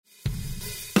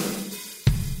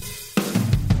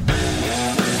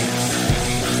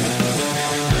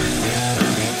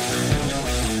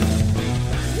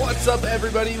What's up,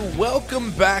 everybody?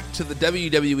 Welcome back to the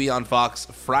WWE on Fox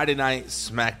Friday Night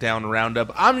SmackDown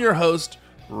Roundup. I'm your host,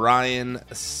 Ryan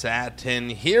Satin,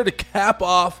 here to cap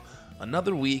off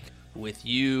another week with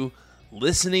you,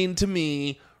 listening to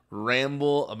me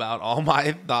ramble about all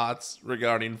my thoughts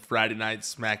regarding Friday Night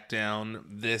SmackDown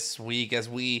this week as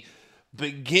we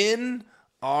begin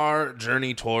our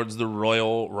journey towards the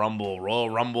Royal Rumble. Royal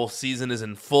Rumble season is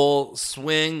in full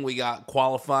swing. We got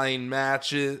qualifying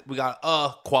matches. We got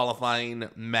a qualifying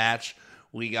match.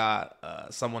 We got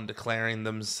someone declaring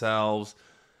themselves.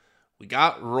 We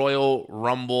got Royal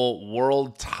Rumble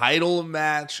World Title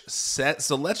match set.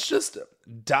 So let's just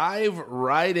dive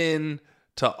right in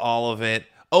to all of it.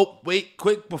 Oh, wait,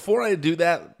 quick, before I do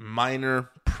that, minor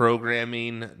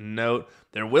programming note.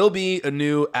 There will be a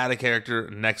new Add a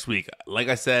Character next week. Like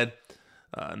I said,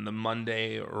 in the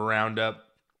Monday Roundup,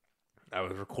 I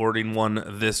was recording one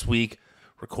this week,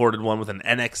 recorded one with an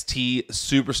NXT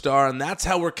superstar, and that's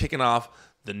how we're kicking off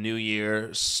the new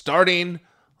year, starting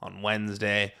on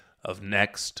Wednesday of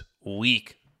next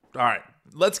week. All right,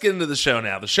 let's get into the show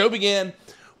now. The show began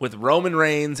with Roman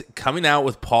Reigns coming out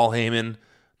with Paul Heyman.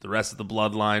 The rest of the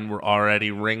bloodline were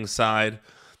already ringside.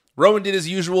 Roman did his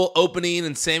usual opening,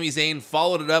 and Sami Zayn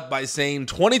followed it up by saying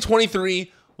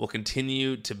 2023 will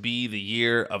continue to be the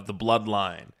year of the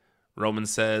bloodline. Roman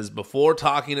says before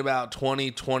talking about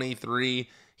 2023,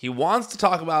 he wants to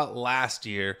talk about last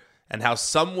year and how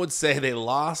some would say they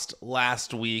lost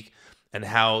last week and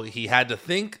how he had to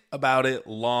think about it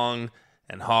long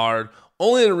and hard,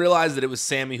 only to realize that it was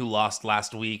Sami who lost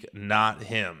last week, not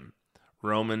him.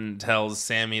 Roman tells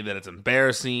Sami that it's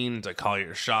embarrassing to call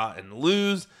your shot and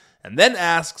lose, and then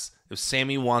asks if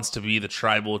Sami wants to be the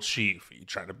tribal chief. Are you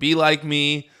trying to be like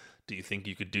me? Do you think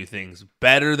you could do things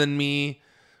better than me?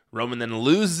 Roman then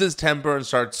loses his temper and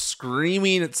starts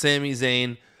screaming at Sami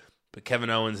Zayn, but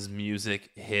Kevin Owens' music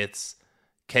hits.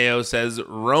 KO says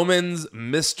Roman's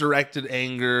misdirected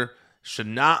anger should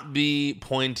not be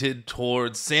pointed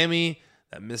towards Sami.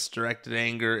 That misdirected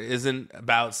anger isn't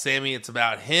about Sami, it's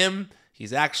about him.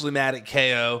 He's actually mad at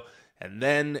KO. And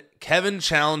then Kevin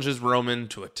challenges Roman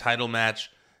to a title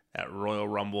match at Royal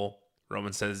Rumble.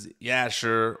 Roman says, yeah,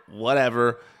 sure,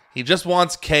 whatever. He just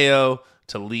wants KO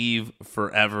to leave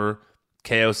forever.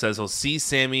 KO says he'll see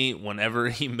Sami whenever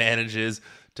he manages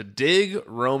to dig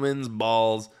Roman's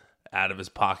balls out of his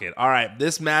pocket. All right,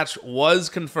 this match was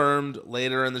confirmed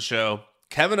later in the show.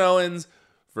 Kevin Owens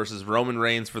versus Roman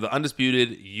Reigns for the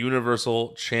undisputed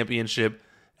Universal Championship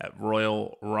at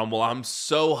Royal Rumble. I'm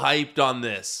so hyped on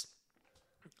this.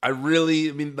 I've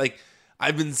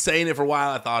been saying it for a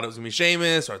while. I thought it was going to be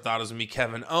Sheamus, or I thought it was going to be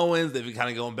Kevin Owens. They've been kind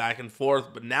of going back and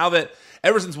forth. But now that,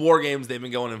 ever since War Games, they've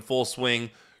been going in full swing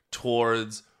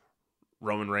towards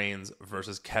Roman Reigns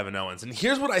versus Kevin Owens. And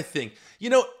here's what I think.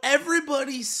 You know,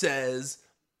 everybody says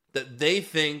that they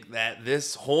think that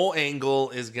this whole angle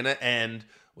is going to end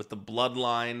with the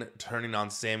bloodline turning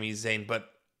on Sami Zayn. But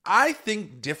I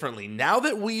think differently. Now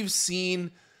that we've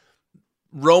seen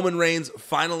Roman Reigns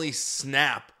finally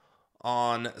snap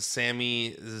on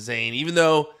Sami Zayn, even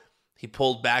though he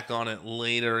pulled back on it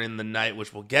later in the night,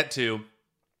 which we'll get to,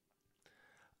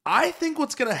 I think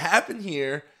what's going to happen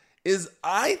here is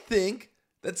I think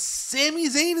that Sami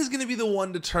Zayn is going to be the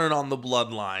one to turn on the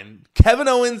bloodline. Kevin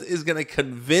Owens is going to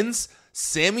convince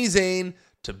Sami Zayn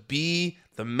to be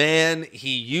the man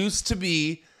he used to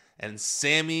be, and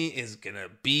Sami is going to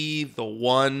be the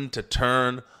one to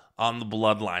turn on the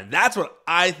bloodline. That's what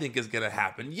I think is going to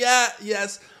happen. Yeah,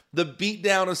 yes, the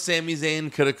beatdown of Sami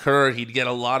Zayn could occur. He'd get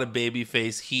a lot of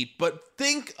babyface heat, but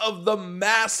think of the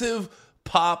massive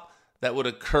pop that would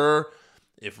occur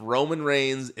if Roman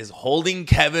Reigns is holding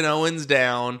Kevin Owens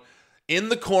down in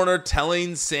the corner,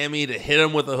 telling Sami to hit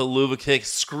him with a haluva kick,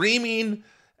 screaming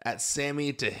at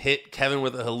Sami to hit Kevin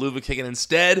with a haluva kick, and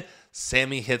instead,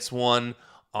 Sami hits one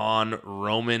on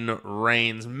Roman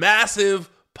Reigns. Massive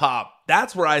pop.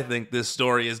 That's where I think this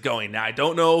story is going. Now, I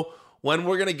don't know when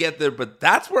we're going to get there, but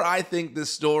that's where I think this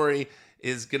story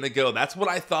is going to go. That's what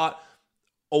I thought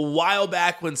a while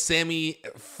back when Sami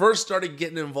first started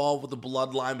getting involved with the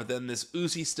bloodline, but then this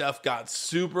Uzi stuff got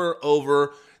super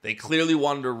over. They clearly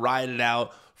wanted to ride it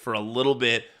out for a little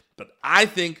bit, but I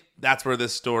think that's where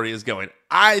this story is going.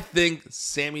 I think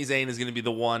Sami Zayn is going to be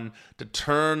the one to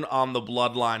turn on the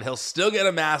bloodline. He'll still get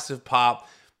a massive pop,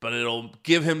 but it'll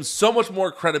give him so much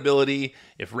more credibility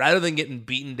if rather than getting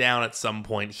beaten down at some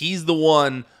point, he's the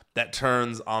one that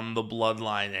turns on the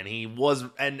bloodline. And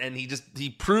he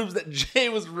proves that Jay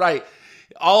was right.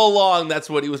 All along, that's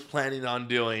what he was planning on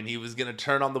doing. He was going to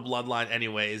turn on the bloodline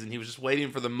anyways, and he was just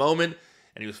waiting for the moment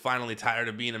and he was finally tired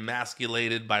of being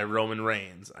emasculated by Roman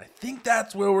Reigns. I think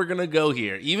that's where we're going to go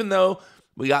here, even though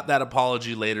we got that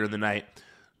apology later in the night,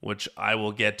 which I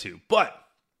will get to. But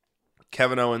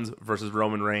Kevin Owens versus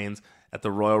Roman Reigns at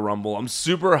the Royal Rumble. I'm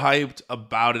super hyped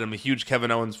about it. I'm a huge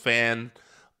Kevin Owens fan.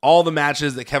 All the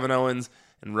matches that Kevin Owens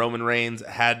and Roman Reigns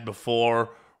had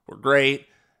before were great.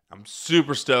 I'm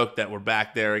super stoked that we're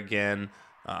back there again.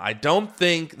 I don't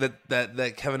think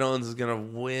that Kevin Owens is going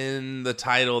to win the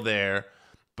title there,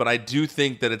 but I do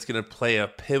think that it's going to play a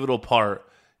pivotal part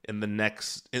in the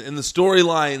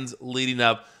storylines leading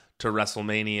up to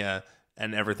WrestleMania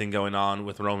and everything going on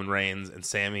with Roman Reigns and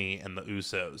Sami and the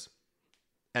Usos.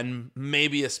 And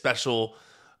maybe a special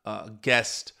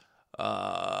guest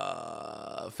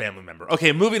family member.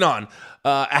 Okay, moving on.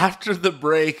 After the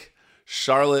break,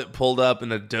 Charlotte pulled up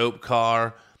in a dope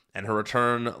car, and her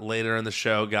return later in the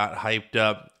show got hyped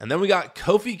up. And then we got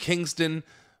Kofi Kingston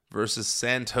versus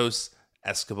Santos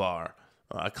Escobar.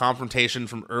 A confrontation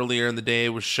from earlier in the day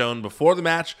was shown before the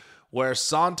match, where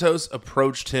Santos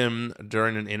approached him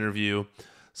during an interview.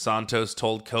 Santos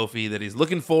told Kofi that he's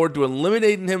looking forward to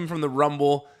eliminating him from the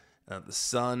Rumble, and that the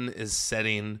sun is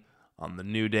setting on the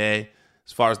new day.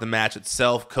 As far as the match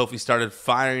itself, Kofi started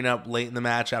firing up late in the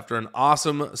match after an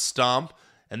awesome stomp,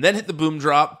 and then hit the boom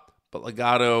drop, but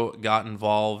Legado got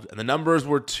involved, and the numbers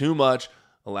were too much,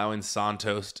 allowing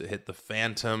Santos to hit the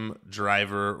Phantom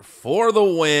Driver for the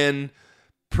win.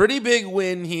 Pretty big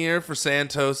win here for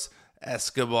Santos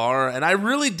Escobar, and I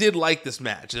really did like this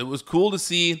match. It was cool to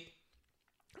see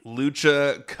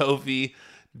Lucha Kofi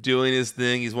doing his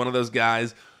thing. He's one of those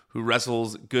guys who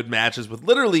wrestles good matches with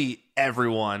literally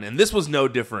everyone, and this was no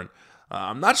different.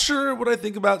 I'm not sure what I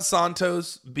think about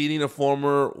Santos beating a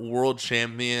former world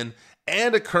champion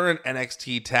and a current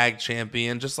NXT tag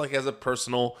champion, just like as a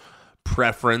personal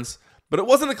preference, but it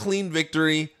wasn't a clean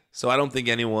victory, so I don't think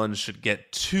anyone should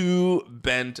get too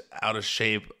bent out of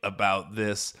shape about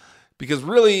this, because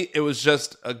really it was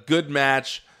just a good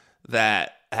match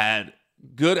that had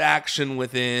good action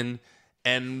within.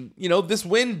 And, this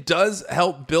win does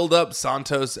help build up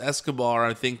Santos Escobar.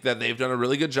 I think that they've done a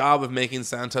really good job of making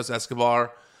Santos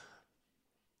Escobar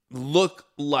look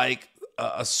like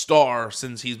a star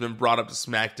since he's been brought up to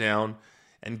SmackDown.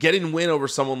 And getting a win over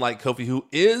someone like Kofi, who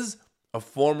is a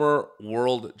former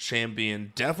world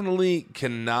champion, definitely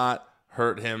cannot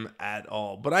hurt him at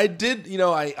all. But I did,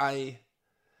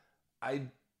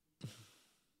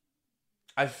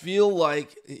 I feel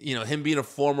like, him being a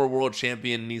former world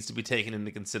champion needs to be taken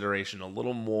into consideration a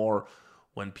little more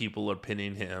when people are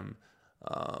pinning him.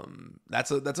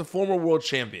 That's a former world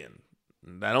champion.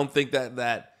 I don't think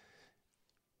that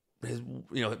his,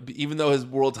 even though his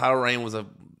world title reign was a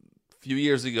few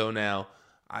years ago now,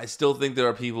 I still think there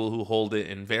are people who hold it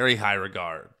in very high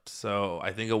regard. So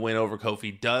I think a win over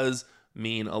Kofi does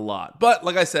mean a lot. But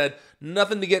like I said,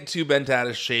 nothing to get too bent out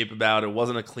of shape about. It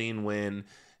wasn't a clean win,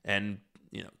 and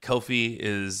Kofi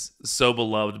is so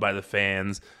beloved by the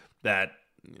fans that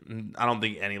I don't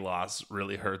think any loss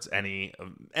really hurts any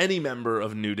member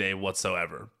of New Day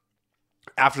whatsoever.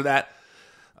 After that,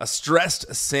 a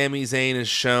stressed Sami Zayn is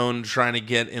shown trying to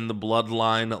get in the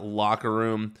Bloodline locker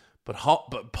room, but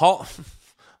Paul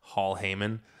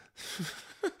Heyman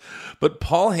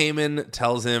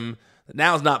tells him that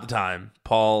now's not the time.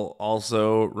 Paul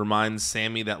also reminds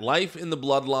Sami that life in the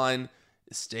Bloodline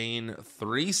staying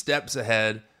 3 steps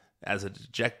ahead, as a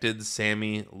dejected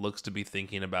Sami looks to be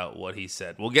thinking about what he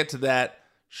said. We'll get to that.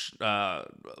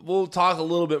 We'll talk a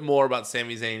little bit more about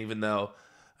Sami Zayn, even though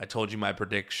I told you my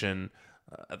prediction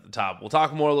at the top. We'll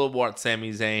talk a little more about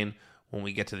Sami Zayn when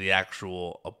we get to the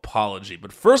actual apology.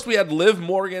 But first, we had Liv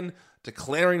Morgan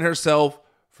declaring herself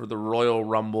for the Royal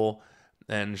Rumble,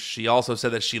 and she also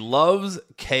said that she loves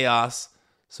chaos,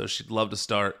 so she'd love to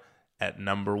start at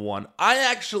number 1. I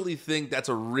actually think that's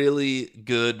a really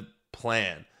good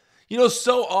plan.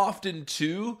 So often,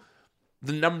 too,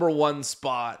 the number 1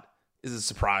 spot is a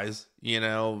surprise,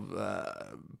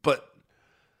 but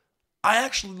I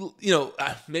actually,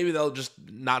 maybe they'll just,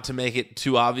 not to make it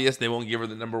too obvious, they won't give her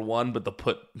the number 1, but they'll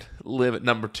put Liv at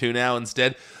number 2 now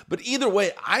instead. But either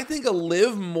way, I think a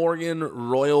Liv Morgan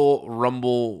Royal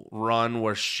Rumble run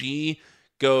where she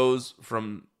goes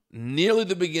from nearly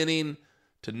the beginning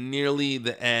to nearly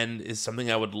the end is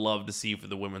something I would love to see for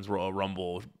the Women's Royal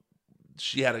Rumble.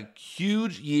 She had a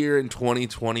huge year in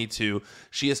 2022.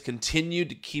 She has continued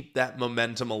to keep that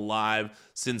momentum alive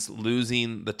since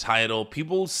losing the title.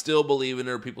 People still believe in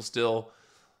her. People still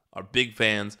are big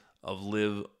fans of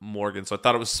Liv Morgan. So I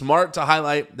thought it was smart to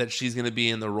highlight that she's going to be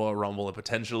in the Royal Rumble and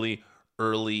potentially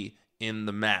early in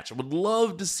the match. I would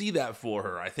love to see that for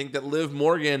her. I think that Liv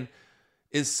Morgan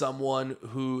is someone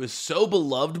who is so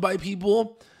beloved by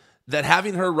people that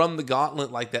having her run the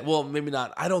gauntlet like that, well, maybe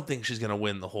not. I don't think she's going to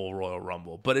win the whole Royal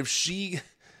Rumble. But if she's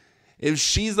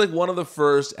like one of the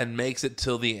first and makes it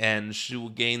till the end, she will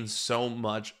gain so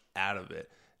much out of it.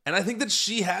 And I think that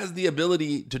she has the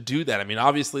ability to do that. I mean,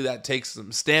 obviously that takes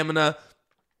some stamina,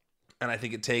 and I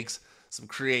think it takes some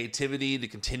creativity to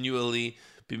continually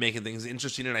be making things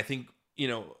interesting. And I think,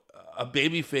 a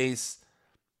babyface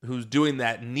who's doing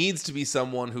that needs to be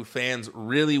someone who fans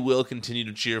really will continue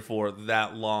to cheer for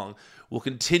that long, will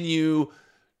continue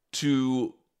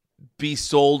to be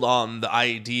sold on the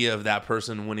idea of that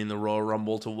person winning the Royal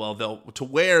Rumble to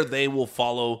where they will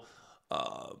follow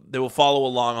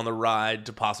along on the ride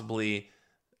to possibly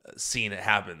seeing it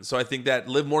happen. So I think that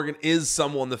Liv Morgan is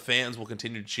someone the fans will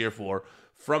continue to cheer for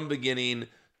from beginning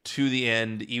to the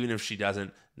end, even if she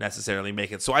doesn't necessarily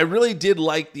make it. So I really did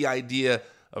like the idea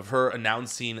of her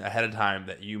announcing ahead of time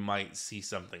that you might see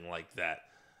something like that.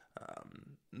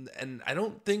 And I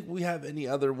don't think we have any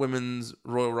other women's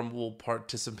Royal Rumble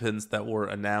participants that were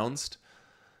announced.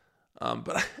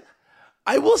 But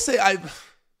I will say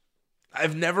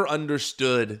I've never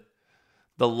understood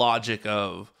the logic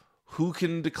of who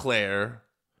can declare,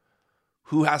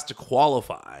 who has to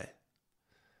qualify,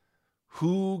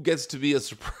 who gets to be a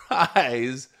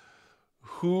surprise,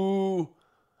 who,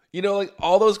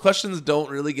 all those questions don't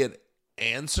really get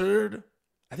answered.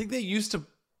 I think they used to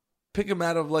pick them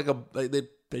out of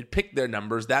they pick their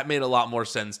numbers. That made a lot more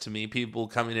sense to me. People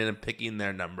coming in and picking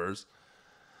their numbers.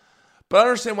 But I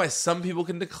understand why some people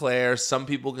can declare, some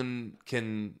people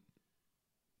can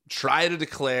try to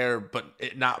declare, but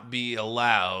it not be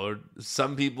allowed.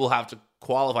 Some people have to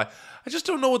qualify. I just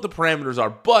don't know what the parameters are.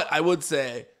 But I would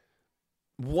say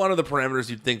one of the parameters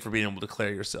you'd think for being able to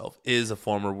declare yourself is a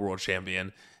former world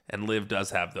champion, and Liv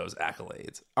does have those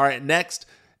accolades. All right, next,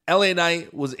 LA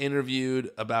Knight was interviewed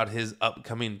about his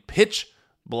upcoming Pitch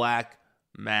Black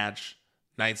match.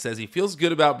 Knight says he feels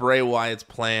good about Bray Wyatt's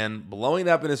plan blowing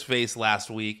up in his face last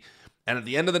week, and at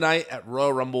the end of the night at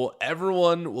Royal Rumble,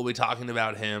 everyone will be talking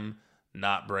about him,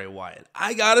 not Bray Wyatt.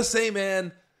 I gotta say,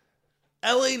 man,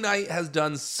 LA Knight has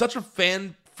done such a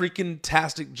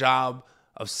fan-freaking-tastic job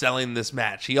of selling this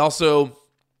match. There was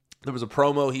a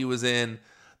promo he was in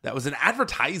that was an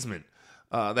advertisement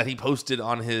that he posted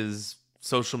on his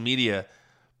social media,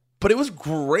 but it was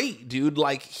great, dude.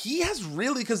 Like, he has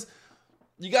really, because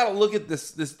you got to look at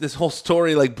this whole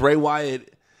story. Like, Bray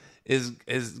Wyatt is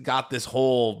got this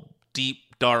whole deep,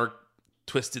 dark,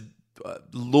 twisted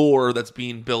lore that's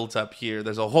being built up here.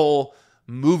 There's a whole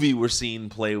movie we're seeing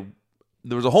play.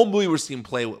 There's a whole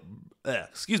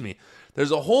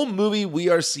movie we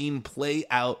are seeing play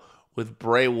out with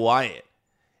Bray Wyatt.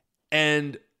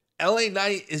 And LA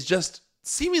Knight is just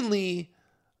seemingly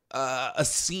a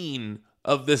scene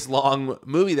of this long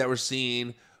movie that we're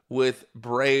seeing with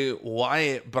Bray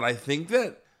Wyatt. But I think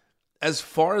that as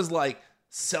far as like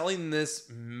selling this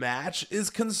match is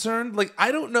concerned, like,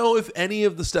 I don't know if any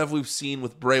of the stuff we've seen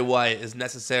with Bray Wyatt is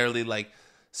necessarily like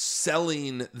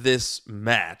selling this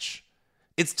match.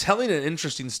 It's telling an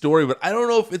interesting story, but I don't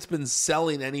know if it's been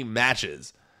selling any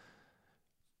matches,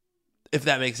 if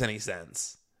that makes any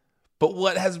sense. But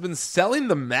what has been selling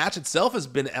the match itself has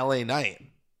been LA Knight.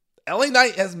 LA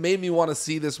Knight has made me want to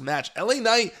see this match. LA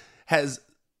Knight has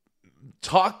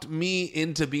talked me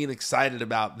into being excited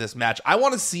about this match. I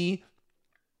want to see,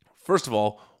 first of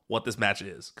all, what this match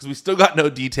is, because we still got no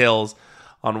details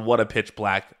on what a Pitch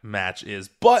Black match is.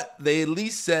 But they at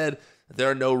least said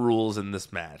there are no rules in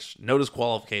this match. No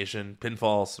disqualification,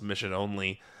 pinfall, submission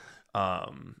only. I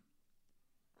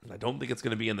don't think it's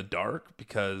going to be in the dark,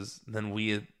 because then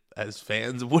we as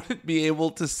fans wouldn't be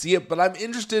able to see it. But I'm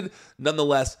interested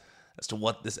nonetheless as to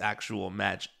what this actual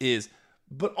match is.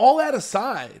 But all that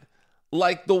aside,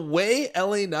 like, the way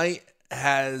LA Knight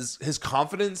his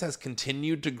confidence has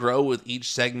continued to grow with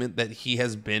each segment that he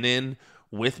has been in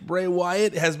with Bray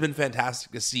Wyatt has been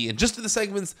fantastic to see. And just to the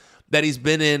segments that he's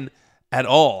been in at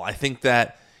all, I think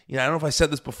that, I don't know if I said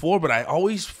this before, but I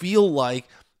always feel like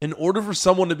in order for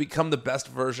someone to become the best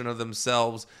version of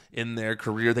themselves in their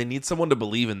career, they need someone to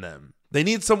believe in them. They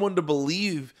need someone to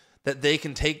believe that they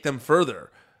can take them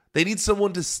further. They need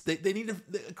someone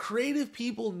creative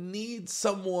people need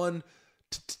someone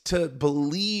to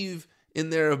believe in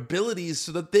their abilities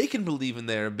so that they can believe in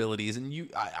their abilities. And you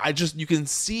can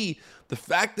see the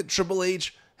fact that Triple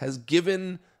H has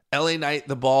given LA Knight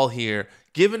the ball here,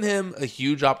 given him a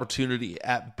huge opportunity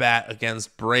at bat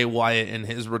against Bray Wyatt in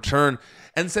his return,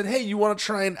 and said, hey, you want to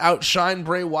try and outshine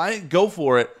Bray Wyatt? Go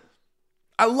for it.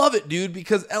 I love it, dude,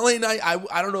 because LA Knight,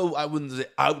 I don't know, I wouldn't say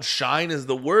outshine is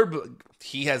the word, but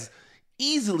he has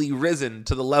easily risen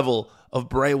to the level of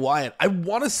Bray Wyatt. I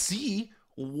want to see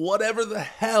whatever the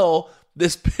hell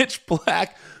this pitch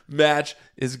black match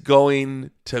is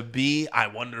going to be. I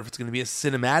wonder if it's going to be a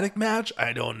cinematic match.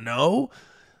 I don't know.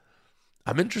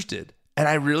 I'm interested. And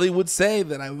I really would say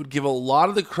that I would give a lot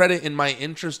of the credit in my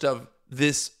interest of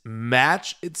this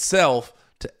match itself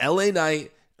to LA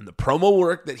Knight and the promo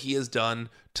work that he has done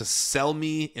to sell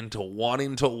me into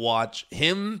wanting to watch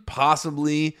him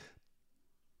possibly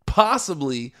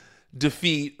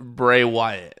defeat Bray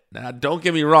Wyatt. Now, don't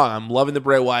get me wrong. I'm loving the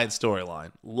Bray Wyatt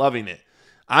storyline. Loving it.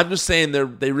 I'm just saying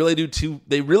they really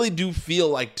do feel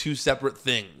like two separate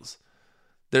things.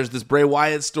 There's this Bray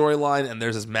Wyatt storyline and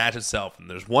there's this match itself. And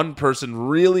there's one person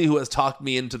really who has talked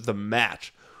me into the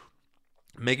match,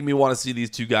 making me want to see these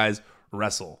two guys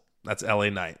wrestle. That's LA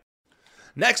Knight.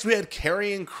 Next, we had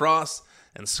Karrion Kross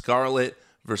and Scarlett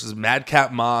versus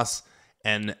Madcap Moss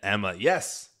and Emma.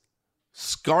 Yes,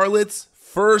 Scarlett's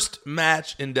first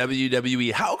match in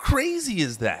WWE. How crazy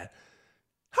is that?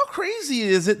 How crazy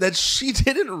is it that she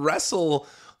didn't wrestle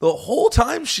the whole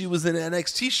time she was in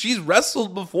NXT? She's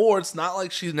wrestled before. It's not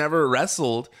like she's never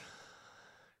wrestled.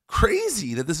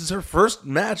 Crazy that this is her first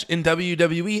match in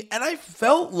WWE. And I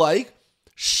felt like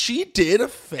she did a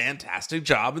fantastic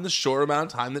job in the short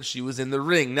amount of time that she was in the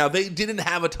ring. Now, they didn't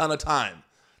have a ton of time.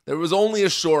 There was only a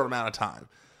short amount of time.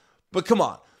 But come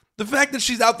on. The fact that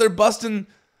she's out there busting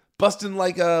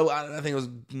like I think it was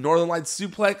Northern Lights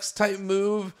suplex type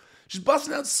move. She's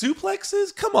busting out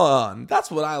suplexes? Come on.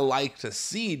 That's what I like to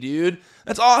see, dude.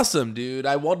 That's awesome, dude.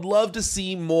 I would love to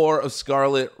see more of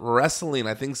Scarlett wrestling.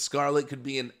 I think Scarlett could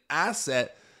be an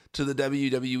asset to the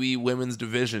WWE women's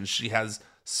division. She has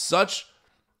such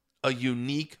a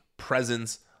unique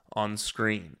presence on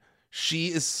screen. She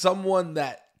is someone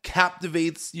that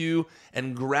captivates you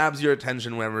and grabs your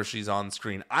attention whenever she's on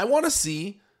screen. I want to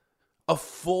see a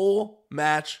full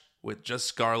match with just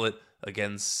Scarlett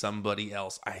against somebody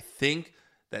else. I think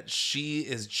that she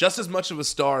is just as much of a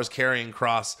star as Karrion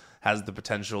Kross has the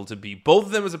potential to be. Both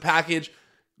of them as a package,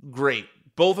 great.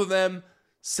 Both of them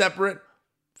separate,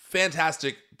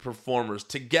 fantastic performers.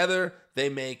 Together, they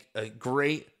make a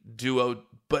great duo.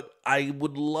 But I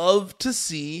would love to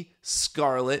see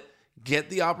Scarlett get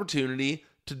the opportunity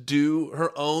to do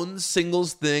her own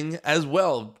singles thing as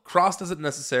well. Kross doesn't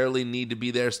necessarily need to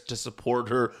be there to support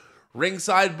her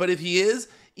ringside, but if he is,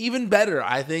 even better.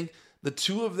 I think the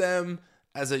two of them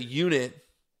as a unit,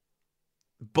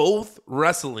 both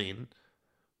wrestling,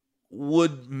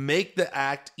 would make the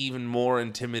act even more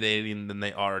intimidating than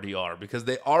they already are, because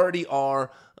they already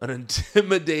are an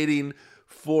intimidating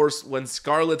force when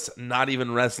Scarlett's not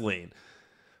even wrestling.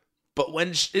 But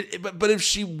but if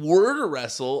she were to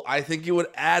wrestle, I think it would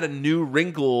add a new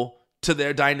wrinkle to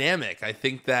their dynamic. I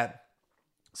think that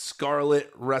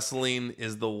Scarlett wrestling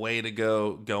is the way to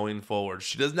go going forward.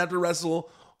 She doesn't have to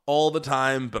wrestle all the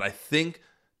time, but I think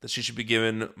that she should be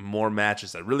given more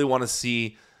matches. I really want to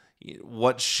see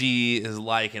what she is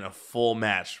like in a full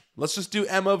match. Let's just do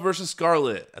Emma versus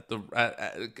Scarlett at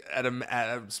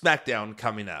a SmackDown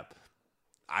coming up.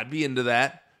 I'd be into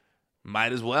that.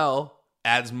 Might as well.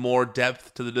 Adds more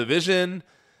depth to the division,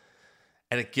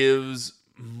 and it gives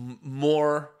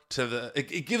more to the.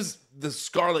 It gives the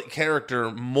Scarlett character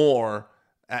more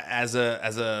as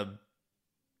a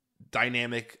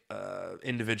dynamic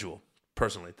individual.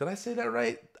 Personally, did I say that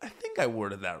right? I think I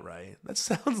worded that right. That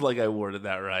sounds like I worded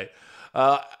that right.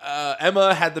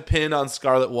 Emma had the pin on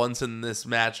Scarlett once in this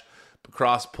match, but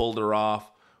Kross pulled her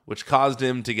off, which caused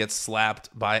him to get slapped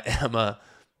by Emma.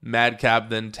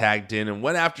 Madcap then tagged in and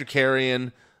went after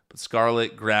Karrion, but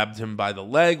Scarlett grabbed him by the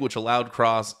leg, which allowed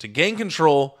Kross to gain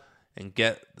control and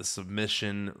get the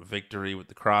submission victory with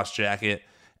the Kross jacket.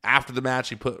 After the match,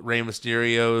 he put Rey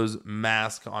Mysterio's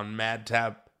mask on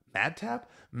Madcap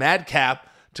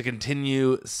to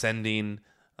continue sending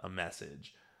a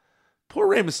message. Poor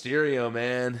Rey Mysterio,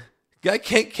 man. Guy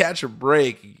can't catch a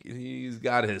break. He's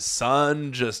got his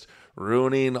son just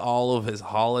ruining all of his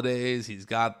holidays. He's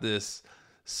got this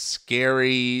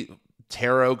scary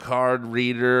tarot card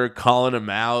reader calling him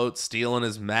out, stealing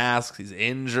his masks. He's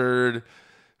injured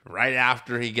right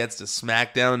after he gets to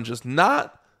SmackDown. Just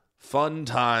not fun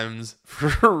times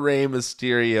for Rey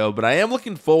Mysterio. But I am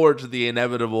looking forward to the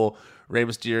inevitable Rey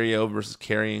Mysterio versus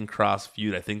Karrion Kross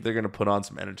feud. I think they're going to put on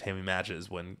some entertaining matches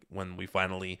when we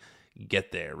finally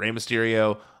get there. Rey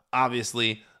Mysterio,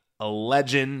 obviously a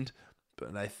legend,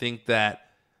 but I think that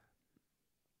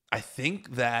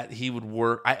he would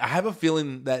work. I have a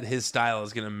feeling that his style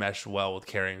is going to mesh well with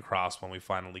Karrion Kross when we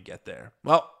finally get there.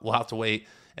 Well, we'll have to wait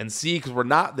and see, because we're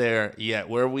not there yet.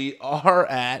 Where we are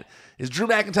at is Drew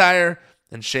McIntyre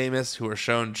and Sheamus, who are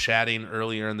shown chatting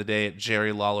earlier in the day at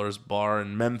Jerry Lawler's bar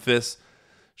in Memphis.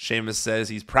 Sheamus says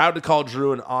he's proud to call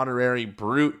Drew an honorary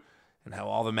brute, and how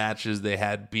all the matches they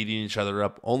had beating each other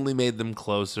up only made them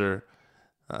closer.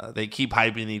 They keep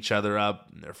hyping each other up,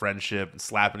 their friendship, and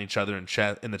slapping each other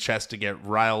in the chest to get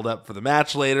riled up for the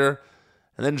match later.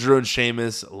 And then Drew and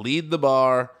Sheamus lead the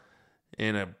bar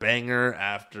in a banger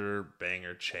after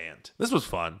banger chant. This was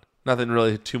fun. Nothing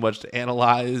really too much to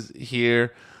analyze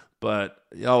here, but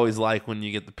you always like when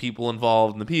you get the people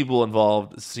involved, and the people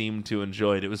involved seemed to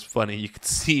enjoy it. It was funny. You could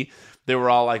see they were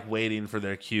all like waiting for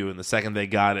their cue, and the second they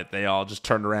got it, they all just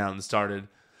turned around and started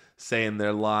saying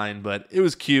their line. But it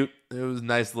was cute. It was a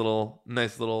nice little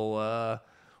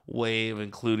way of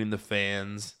including the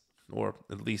fans, or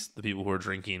at least the people who are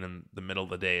drinking in the middle of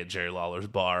the day at Jerry Lawler's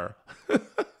bar.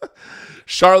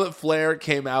 Charlotte Flair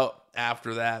came out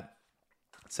after that,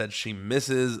 said she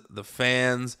misses the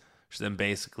fans. She then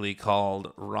basically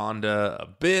called Ronda a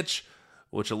bitch,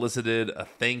 which elicited a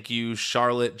thank you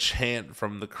Charlotte chant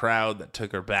from the crowd that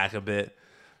took her back a bit.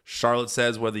 Charlotte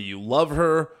says whether you love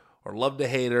her or love to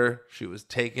hate her, she was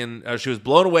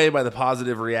blown away by the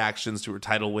positive reactions to her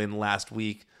title win last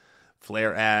week.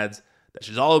 Flair adds that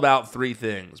she's all about three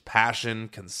things: passion,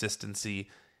 consistency,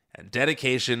 and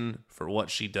dedication for what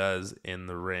she does in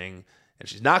the ring. And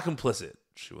she's not complicit.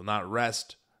 She will not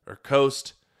rest or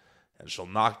coast, and she'll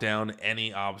knock down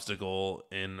any obstacle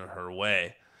in her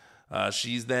way.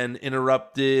 She's then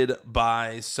interrupted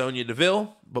by Sonya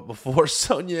Deville, but before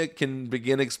Sonya can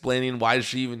begin explaining why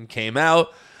she even came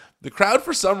out, the crowd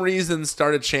for some reason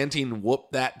started chanting "whoop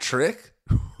that trick,"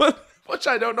 which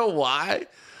I don't know why.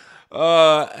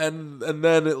 And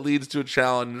then it leads to a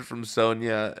challenge from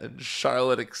Sonya, and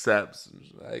Charlotte accepts.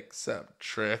 I accept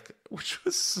trick, which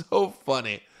was so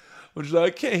funny. Which is, I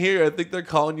can't hear. I think they're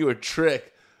calling you a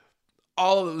trick.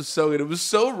 All of it was so good. It was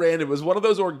so random. It was one of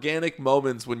those organic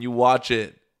moments when you watch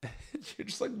it. You're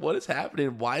just like, what is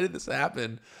happening? Why did this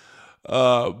happen?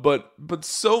 But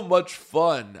so much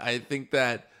fun. I think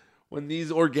that when these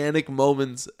organic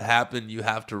moments happen, you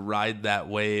have to ride that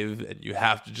wave and you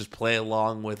have to just play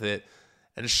along with it.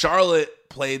 And Charlotte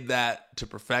played that to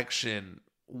perfection,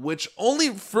 which only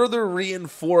further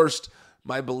reinforced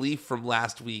my belief from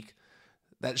last week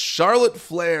that Charlotte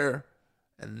Flair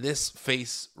and this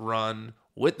face run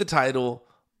with the title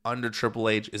under Triple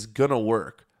H is gonna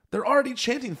work. They're already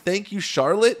chanting "Thank you,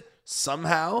 Charlotte."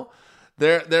 Somehow,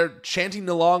 they're chanting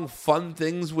along fun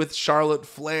things with Charlotte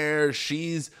Flair.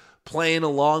 She's playing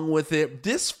along with it.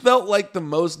 This felt like the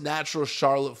most natural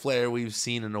Charlotte Flair we've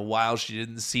seen in a while. She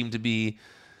didn't seem to be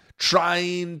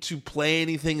trying to play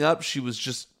anything up. She was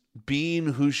just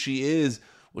being who she is,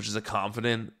 which is a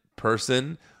confident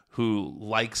person who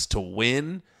likes to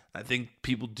win. I think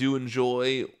people do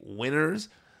enjoy winners.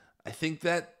 I think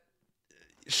that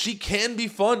she can be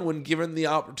fun when given the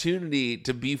opportunity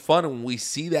to be fun, and we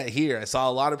see that here. I saw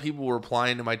a lot of people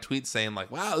replying to my tweet saying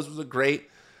like, wow, this was a great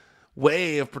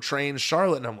way of portraying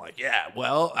Charlotte. And I'm like, yeah,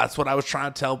 well, that's what I was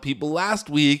trying to tell people last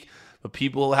week, but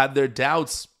people had their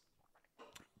doubts.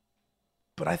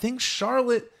 But I think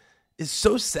Charlotte is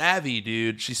so savvy,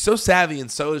 dude. She's so savvy,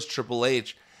 and so is Triple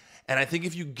H. And I think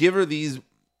if you give her these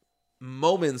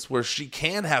moments where she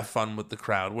can have fun with the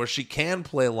crowd, where she can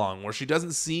play along, where she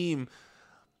doesn't seem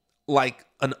like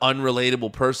an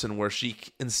unrelatable person, where she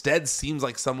instead seems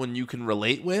like someone you can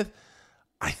relate with,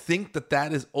 I think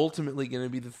that is ultimately going to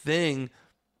be the thing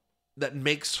that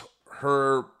makes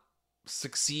her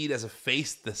succeed as a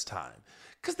face this time.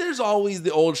 Because there's always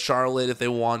the old Charlotte if they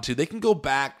want to. They can go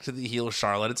back to the heel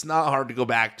Charlotte. It's not hard to go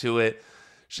back to it.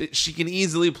 She can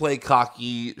easily play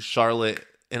cocky Charlotte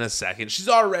in a second. She's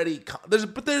already there's a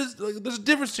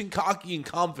difference between cocky and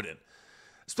confident,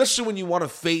 especially when you want a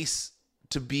face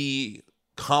to be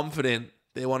confident.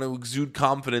 They want to exude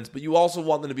confidence, but you also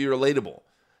want them to be relatable.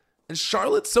 And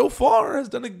Charlotte so far has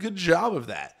done a good job of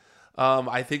that.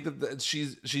 I think that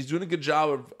she's doing a good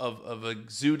job of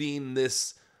exuding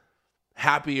this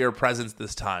happier presence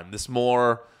this time, this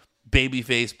more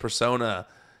babyface persona.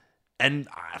 And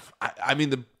I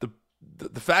mean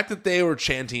the fact that they were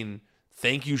chanting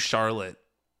 "Thank you, Charlotte,"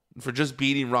 for just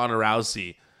beating Ronda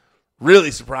Rousey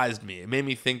really surprised me. It made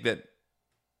me think that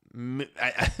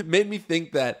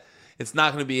it's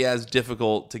not going to be as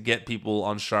difficult to get people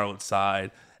on Charlotte's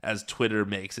side as Twitter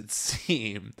makes it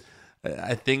seem.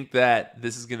 I think that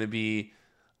this is going to be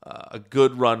a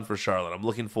good run for Charlotte. I'm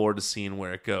looking forward to seeing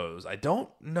where it goes. I don't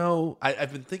know.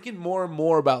 I've been thinking more and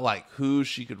more about like who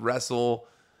she could wrestle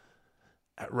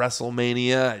at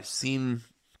WrestleMania. I've seen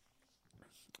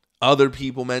other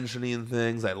people mentioning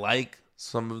things. I like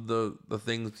some of the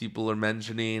things people are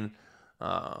mentioning.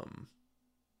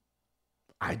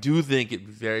 I do think it'd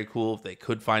be very cool if they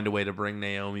could find a way to bring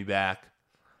Naomi back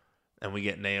and we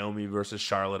get Naomi versus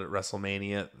Charlotte at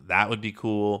WrestleMania. That would be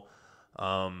cool.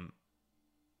 But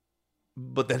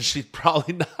then she'd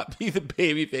probably not be the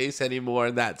babyface anymore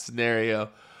in that scenario.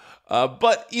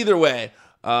 But either way,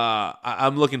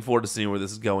 I'm looking forward to seeing where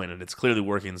this is going, and it's clearly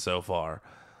working so far.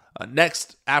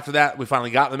 Next, after that, we finally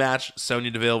got the match,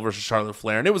 Sonya Deville versus Charlotte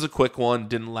Flair, and it was a quick one,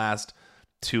 didn't last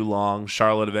too long.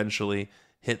 Charlotte eventually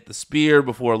hit the spear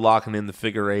before locking in the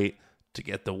figure eight to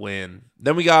get the win.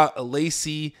 Then we got a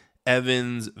Lacey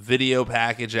Evans video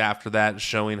package after that,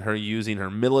 showing her using her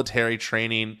military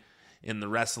training in the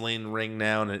wrestling ring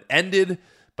now, and it ended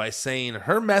by saying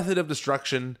her method of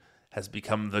destruction has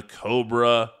become the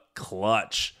Cobra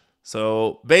Clutch.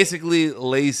 So basically,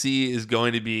 Lacey is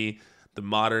going to be the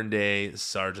modern day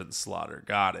Sergeant Slaughter.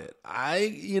 Got it.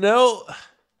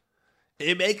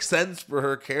 It makes sense for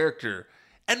her character.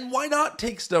 And why not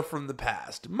take stuff from the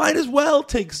past? Might as well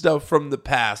take stuff from the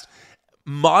past,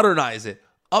 modernize it,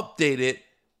 update it,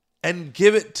 and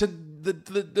give it to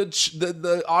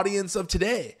the audience of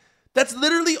today. That's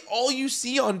literally all you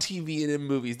see on TV and in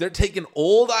movies. They're taking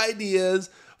old ideas,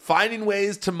 finding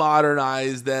ways to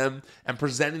modernize them, and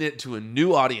presenting it to a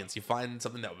new audience. You find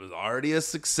something that was already a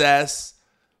success,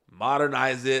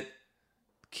 modernize it,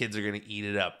 kids are going to eat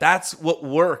it up. That's what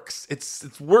works.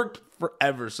 It's worked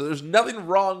forever. So there's nothing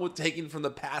wrong with taking from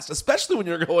the past, especially when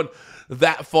you're going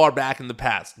that far back in the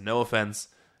past. No offense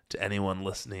to anyone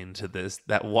listening to this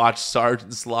that watched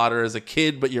Sergeant Slaughter as a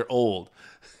kid, but you're old.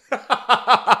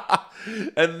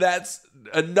 And that's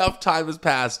enough time has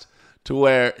passed to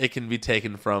where it can be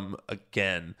taken from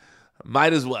again.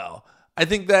 Might as well. I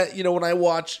think that, when I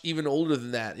watch even older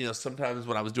than that, sometimes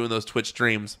when I was doing those Twitch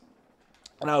streams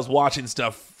and I was watching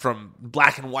stuff from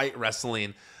black and white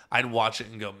wrestling, I'd watch it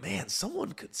and go, man,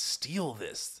 someone could steal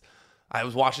this. I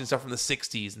was watching stuff from the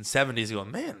 60s and 70s and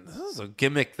going, man, this is a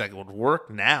gimmick that would work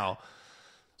now.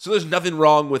 So there's nothing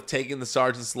wrong with taking the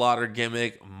Sergeant Slaughter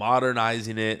gimmick,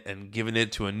 modernizing it, and giving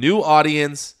it to a new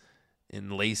audience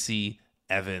in Lacey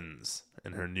Evans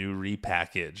and her new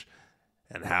repackage,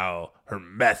 and how her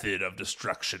method of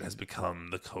destruction has become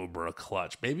the Cobra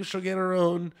Clutch. Maybe she'll get her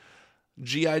own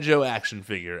G.I. Joe action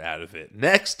figure out of it.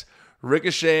 Next,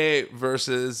 Ricochet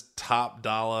versus Top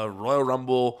Dollar Royal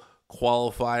Rumble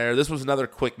qualifier. This was another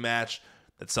quick match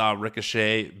that saw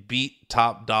Ricochet beat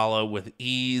Top Dollar with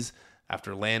ease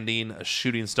after landing a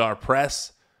shooting star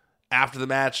press. After the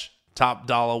match, Top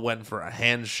Dollar went for a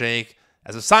handshake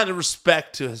as a sign of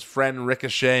respect to his friend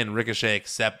Ricochet, and Ricochet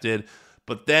accepted.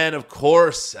 But then, of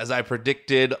course, as I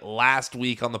predicted last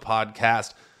week on the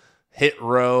podcast, Hit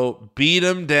Row beat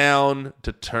him down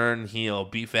to turn heel.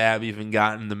 B-Fab even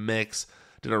got in the mix,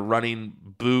 did a running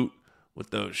boot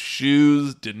with those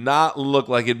shoes. Did not look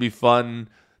like it'd be fun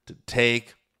to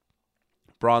take.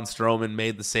 Braun Strowman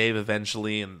made the save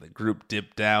eventually, and the group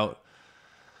dipped out.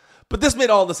 But this made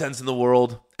all the sense in the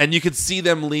world, and you could see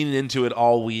them leaning into it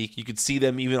all week. You could see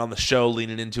them even on the show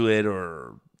leaning into it,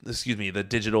 the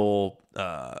digital.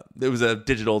 There was a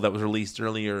digital that was released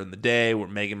earlier in the day where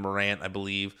Megan Morant, I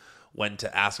believe, went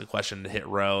to ask a question to Hit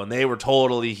Row, and they were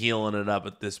totally healing it up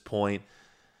at this point.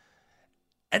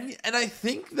 And I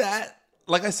think that,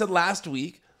 like I said last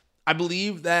week, I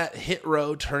believe that Hit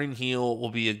Row turning heel will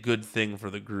be a good thing for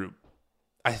the group.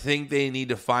 I think they need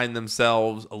to find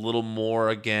themselves a little more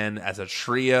again as a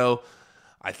trio.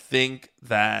 I think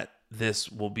that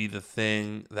this will be the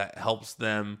thing that helps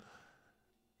them,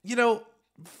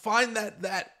 find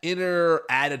that inner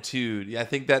attitude. I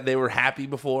think that they were happy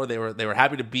before. They were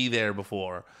happy to be there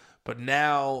before. But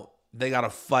now they got to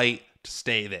fight to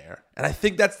stay there. And I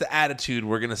think that's the attitude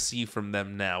we're going to see from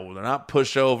them now. They're not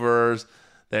pushovers.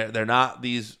 They're not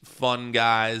these fun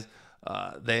guys.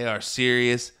 They are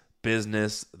serious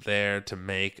business there to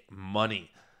make money.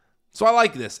 So I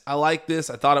like this.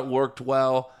 I thought it worked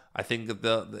well. I think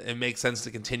that it makes sense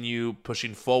to continue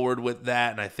pushing forward with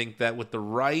that. And I think that with the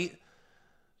right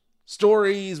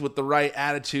stories, with the right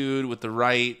attitude, with the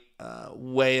right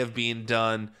way of being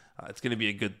done, it's going to be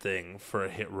a good thing for a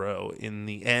Hit Row in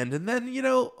the end. And then,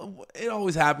 it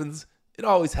always happens.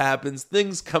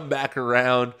 Things come back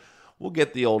around. We'll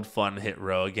get the old fun Hit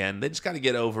Row again. They just got to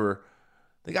get over.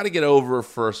 They got to get over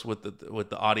first with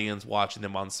the audience watching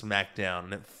them on SmackDown.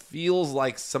 And it feels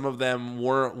like some of them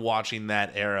weren't watching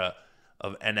that era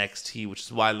of NXT, which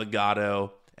is why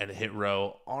Legado and Hit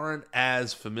Row aren't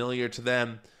as familiar to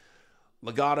them.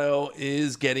 Legado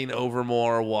is getting over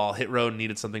more, while Hit Row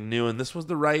needed something new, and this was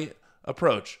the right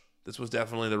approach. This was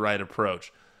definitely the right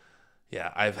approach.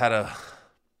 Yeah, I've had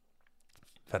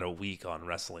a week on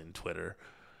wrestling Twitter.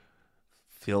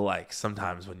 Feel like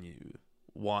sometimes when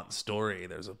want story.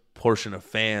 There's a portion of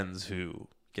fans who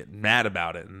get mad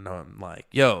about it, and I'm like,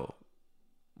 yo,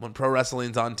 when pro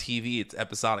wrestling's on TV, it's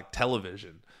episodic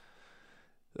television.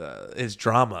 It's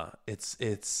drama. It's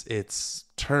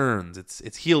turns.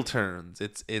 It's heel turns.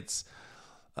 It's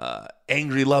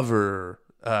angry lover.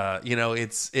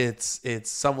 It's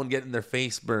someone getting their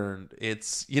face burned.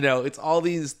 It's all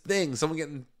these things. Someone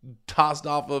getting tossed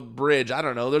off a bridge. I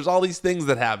don't know. There's all these things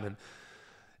that happen.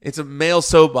 It's a male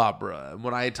soap opera. And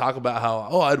when I talk about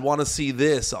how, I'd want to see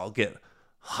this, I'll get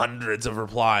hundreds of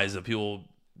replies of people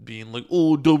being like,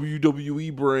 oh,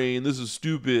 WWE brain, this is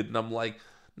stupid. And I'm like,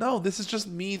 no, this is just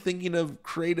me thinking of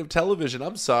creative television.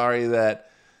 I'm sorry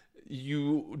that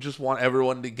you just want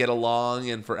everyone to get along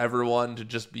and for everyone to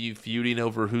just be feuding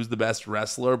over who's the best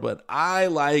wrestler, but I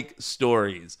like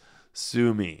stories.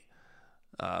 Sue me.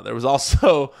 There was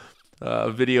also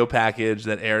a video package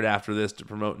that aired after this to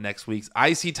promote next week's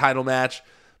IC title match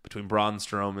between Braun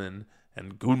Strowman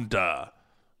and Gunther.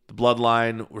 The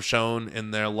Bloodline were shown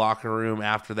in their locker room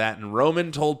after that, and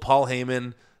Roman told Paul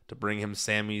Heyman to bring him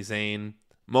Sami Zayn.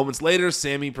 Moments later,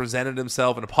 Sami presented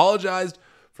himself and apologized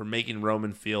for making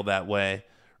Roman feel that way.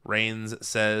 Reigns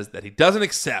says that he doesn't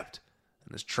accept,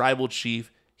 and as tribal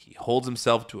chief, he holds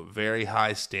himself to a very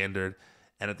high standard,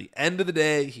 and at the end of the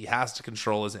day, he has to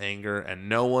control his anger, and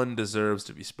no one deserves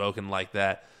to be spoken like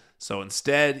that. So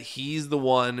instead, he's the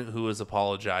one who is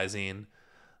apologizing.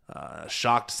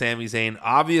 Shocked Sami Zayn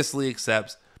obviously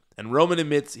accepts, and Roman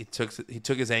admits he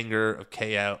took his anger of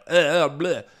KO.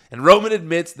 And Roman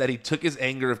admits that he took his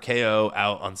anger of KO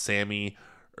out on Sami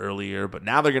earlier, but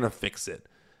now they're going to fix it.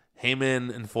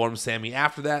 Heyman informs Sami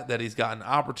after that he's got an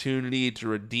opportunity to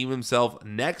redeem himself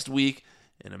next week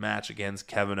in a match against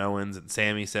Kevin Owens, and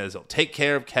Sami says he'll take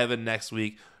care of Kevin next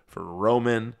week for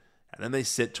Roman, and then they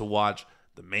sit to watch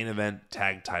the main event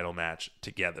tag title match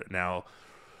together. Now,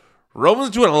 Roman's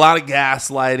doing a lot of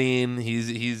gaslighting. He's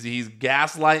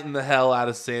gaslighting the hell out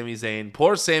of Sami Zayn.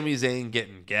 Poor Sami Zayn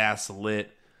getting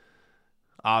gaslit.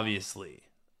 Obviously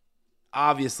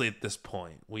at this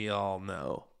point, we all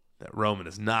know that Roman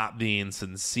is not being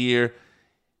sincere.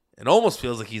 It almost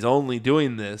feels like he's only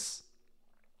doing this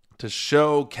to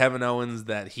show Kevin Owens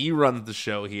that he runs the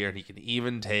show here and he can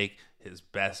even take his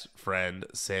best friend,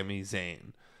 Sami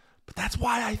Zayn. But that's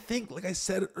why I think, like I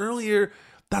said earlier,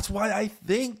 that's why I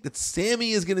think that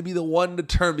Sami is going to be the one to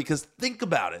turn, because think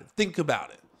about it.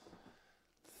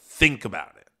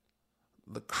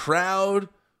 The crowd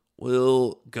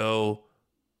will go,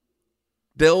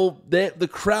 the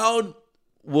crowd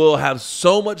will have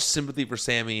so much sympathy for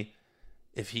Sami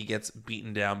if he gets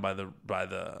beaten down by the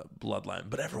Bloodline.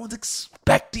 But everyone's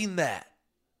expecting that.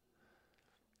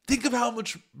 Think of how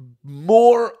much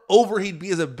more over he'd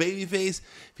be as a babyface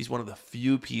if he's one of the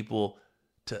few people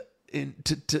to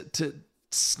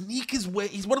sneak his way.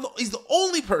 He's the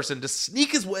only person to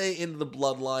sneak his way into the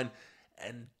Bloodline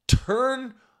and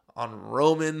turn on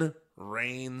Roman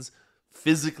Reigns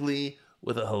physically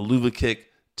with a haluva kick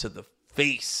to the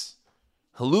face.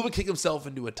 Haluva kick himself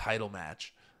into a title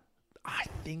match. I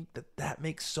think that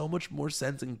makes so much more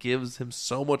sense and gives him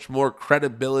so much more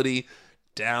credibility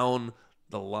down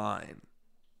the line.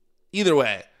 Either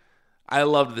way, I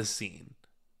loved this scene.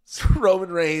 So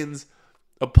Roman Reigns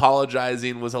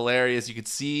apologizing was hilarious. You could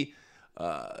see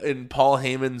in Paul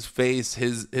Heyman's face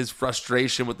his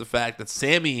frustration with the fact that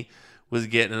Sami was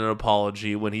getting an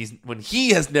apology when he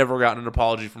has never gotten an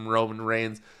apology from Roman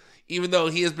Reigns, even though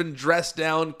he has been dressed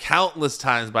down countless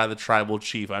times by the tribal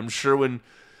chief. I'm sure when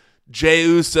Jey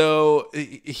Uso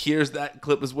hears that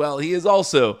clip as well, he is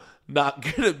also not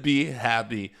going to be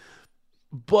happy.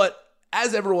 But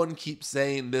as everyone keeps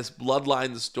saying, this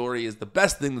Bloodline story is the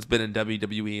best thing that's been in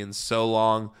WWE in so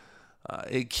long.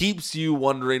 It keeps you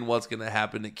wondering what's going to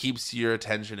happen. It keeps your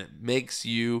attention. It makes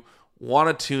you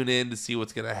want to tune in to see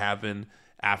what's going to happen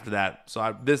after that.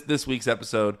 So this week's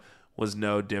episode was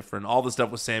no different. All the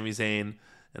stuff with Sami Zayn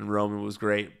and Roman was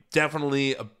great.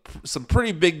 Definitely some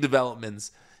pretty big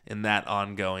developments in that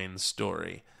ongoing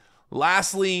story.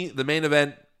 Lastly, the main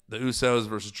event, the Usos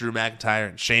versus Drew McIntyre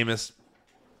and Sheamus.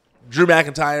 Drew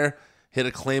McIntyre hit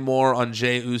a Claymore on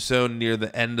Jey Uso near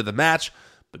the end of the match,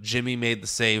 but Jimmy made the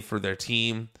save for their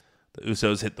team. The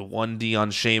Usos hit the 1D on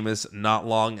Sheamus not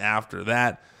long after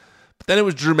that. But then it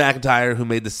was Drew McIntyre who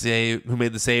made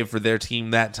the save for their team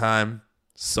that time.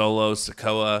 Solo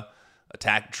Sikoa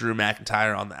attacked Drew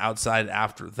McIntyre on the outside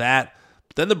after that.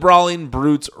 But then the Brawling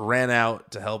Brutes ran out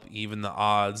to help even the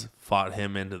odds, fought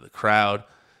him into the crowd.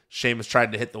 Sheamus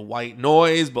tried to hit the white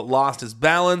noise, but lost his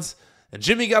balance. And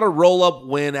Jimmy got a roll-up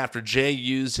win after Jey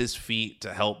used his feet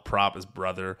to help prop his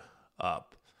brother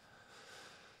up.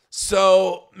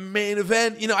 So, main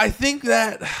event, I think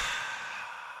that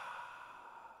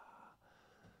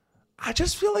I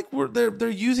just feel like they're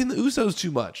using the Usos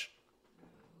too much.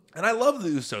 And I love the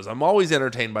Usos. I'm always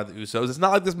entertained by the Usos. It's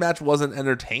not like this match wasn't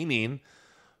entertaining,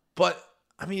 but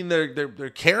I mean they're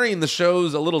carrying the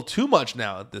shows a little too much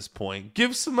now at this point.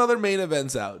 Give some other main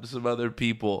events out to some other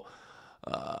people.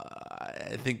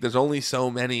 I think there's only so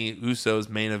many Usos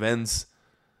main events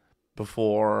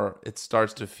before it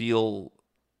starts to feel,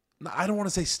 I don't want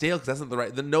to say stale because that's not the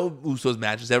right. No Usos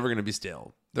match is ever going to be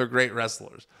stale. They're great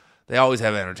wrestlers. They always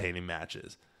have entertaining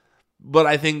matches. But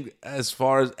I think as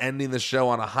far as ending the show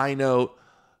on a high note,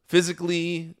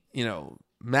 physically,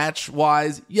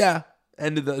 match-wise, yeah,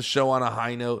 ended the show on a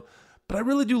high note. But I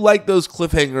really do like those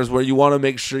cliffhangers where you want to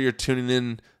make sure you're tuning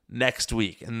in next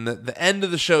week. And the end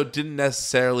of the show didn't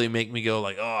necessarily make me go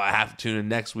like, oh, I have to tune in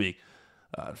next week.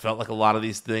 It felt like a lot of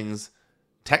these things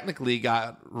technically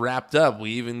got wrapped up.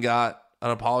 We even got an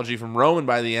apology from Roman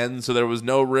by the end, so there was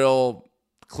no real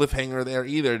cliffhanger there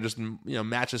either. Just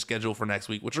matches scheduled for next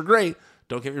week, which are great.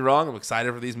 Don't get me wrong, I'm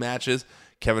excited for these matches.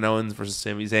 Kevin Owens versus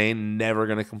Sami Zayn, never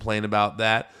going to complain about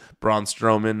that. Braun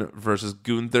Strowman versus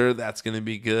Gunther, that's going to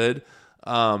be good.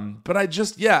 But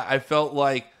I felt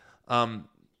like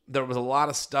there was a lot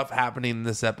of stuff happening in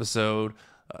this episode.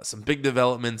 Some big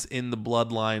developments in the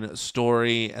Bloodline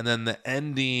story, and then the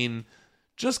ending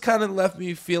just kind of left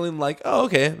me feeling like, oh,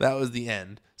 okay, that was the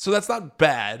end. So that's not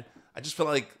bad. I just felt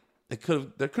like there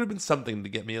could have been something to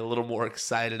get me a little more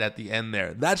excited at the end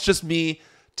there. That's just me.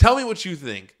 Tell me what you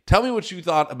think. Tell me what you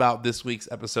thought about this week's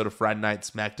episode of Friday Night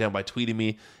SmackDown by tweeting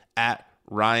me at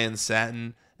Ryan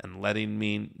Satin and letting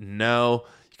me know.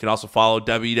 You can also follow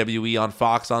WWE on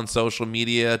Fox on social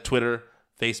media, Twitter,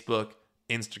 Facebook,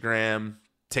 Instagram,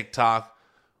 TikTok.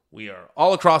 We are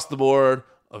all across the board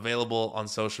available on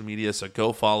social media, so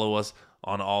go follow us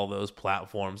on all those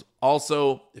platforms.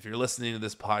 Also, if you're listening to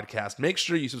this podcast, make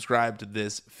sure you subscribe to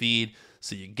this feed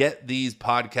so you get these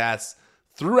podcasts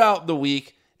throughout the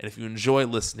week. And if you enjoy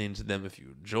listening to them, if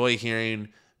you enjoy hearing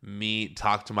me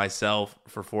talk to myself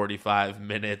for 45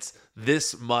 minutes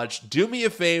this much, do me a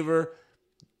favor,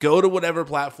 go to whatever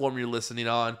platform you're listening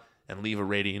on and leave a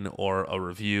rating or a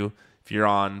review. If you're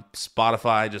on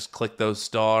Spotify, just click those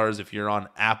stars. If you're on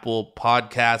Apple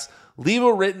Podcasts, leave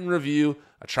a written review.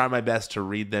 I try my best to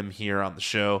read them here on the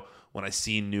show when I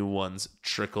see new ones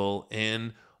trickle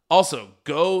in. Also,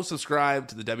 go subscribe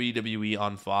to the WWE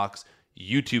on Fox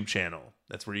YouTube channel.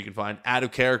 That's where you can find Out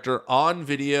of Character on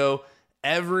video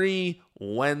every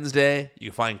Wednesday. You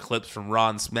can find clips from Raw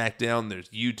and SmackDown. There's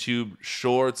YouTube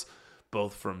shorts,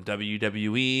 both from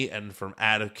WWE and from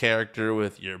Out of Character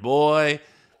with your boy.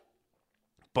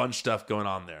 Bunch of stuff going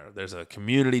on there. There's a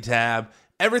community tab.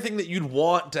 Everything that you'd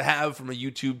want to have from a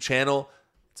YouTube channel,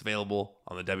 it's available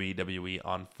on the WWE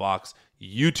on Fox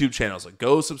YouTube channel. So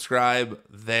go subscribe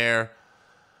there.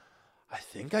 I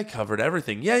think I covered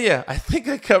everything. Yeah, I think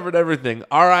I covered everything.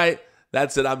 All right,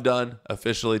 that's it. I'm done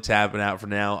officially tapping out for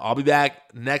now. I'll be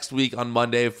back next week on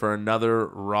Monday for another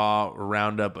Raw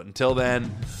Roundup. But until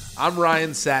then, I'm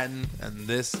Ryan Satin, and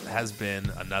this has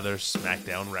been another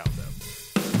SmackDown Roundup.